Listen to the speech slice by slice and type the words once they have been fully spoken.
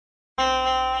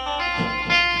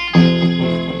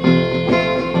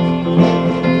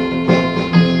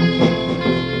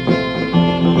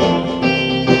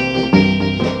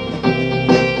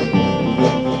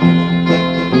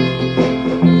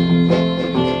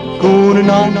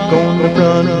knock on the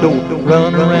front door,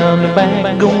 run around the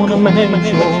back, gonna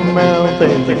mash your mouth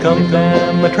as you come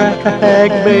down the track,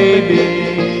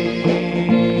 baby.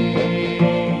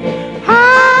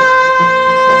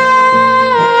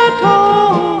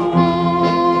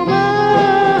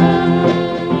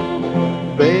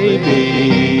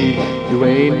 Baby, you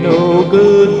ain't no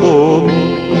good for me.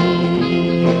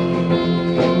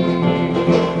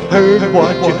 Heard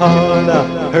what you hollered,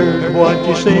 I heard what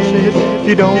you said.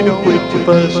 You don't quit your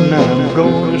fussing, I'm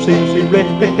gonna see you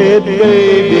red,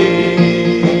 baby.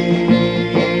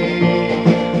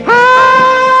 I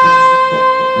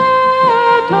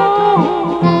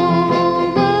told her,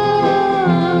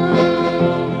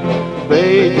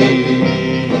 baby,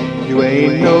 you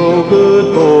ain't no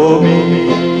good for me.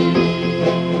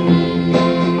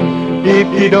 If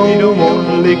you don't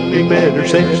wanna lick me, better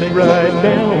set it right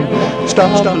down.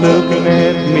 Stop looking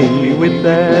at me with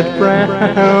that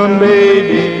frown,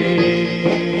 baby.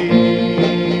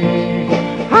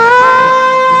 I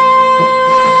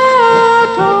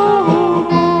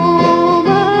told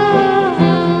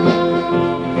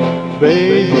her,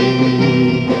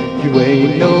 baby, you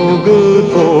ain't no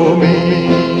good for me.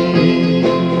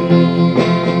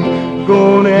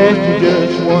 Gonna ask you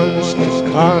just once to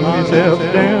calm yourself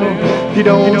down. If you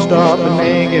don't stop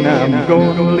nagging, I'm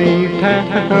gonna leave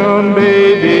town,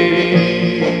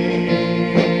 baby.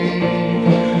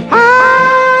 I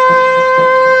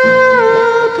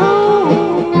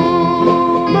told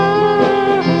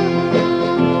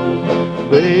her,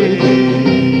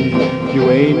 baby, you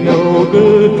ain't no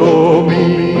good for me.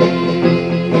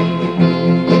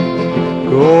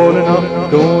 Gonna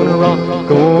knock, gonna rock,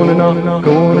 gonna knock,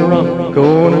 gonna rock,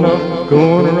 gonna knock,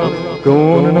 gonna rock,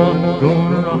 gonna knock,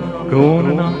 gonna rock,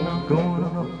 gonna knock, gonna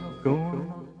rock.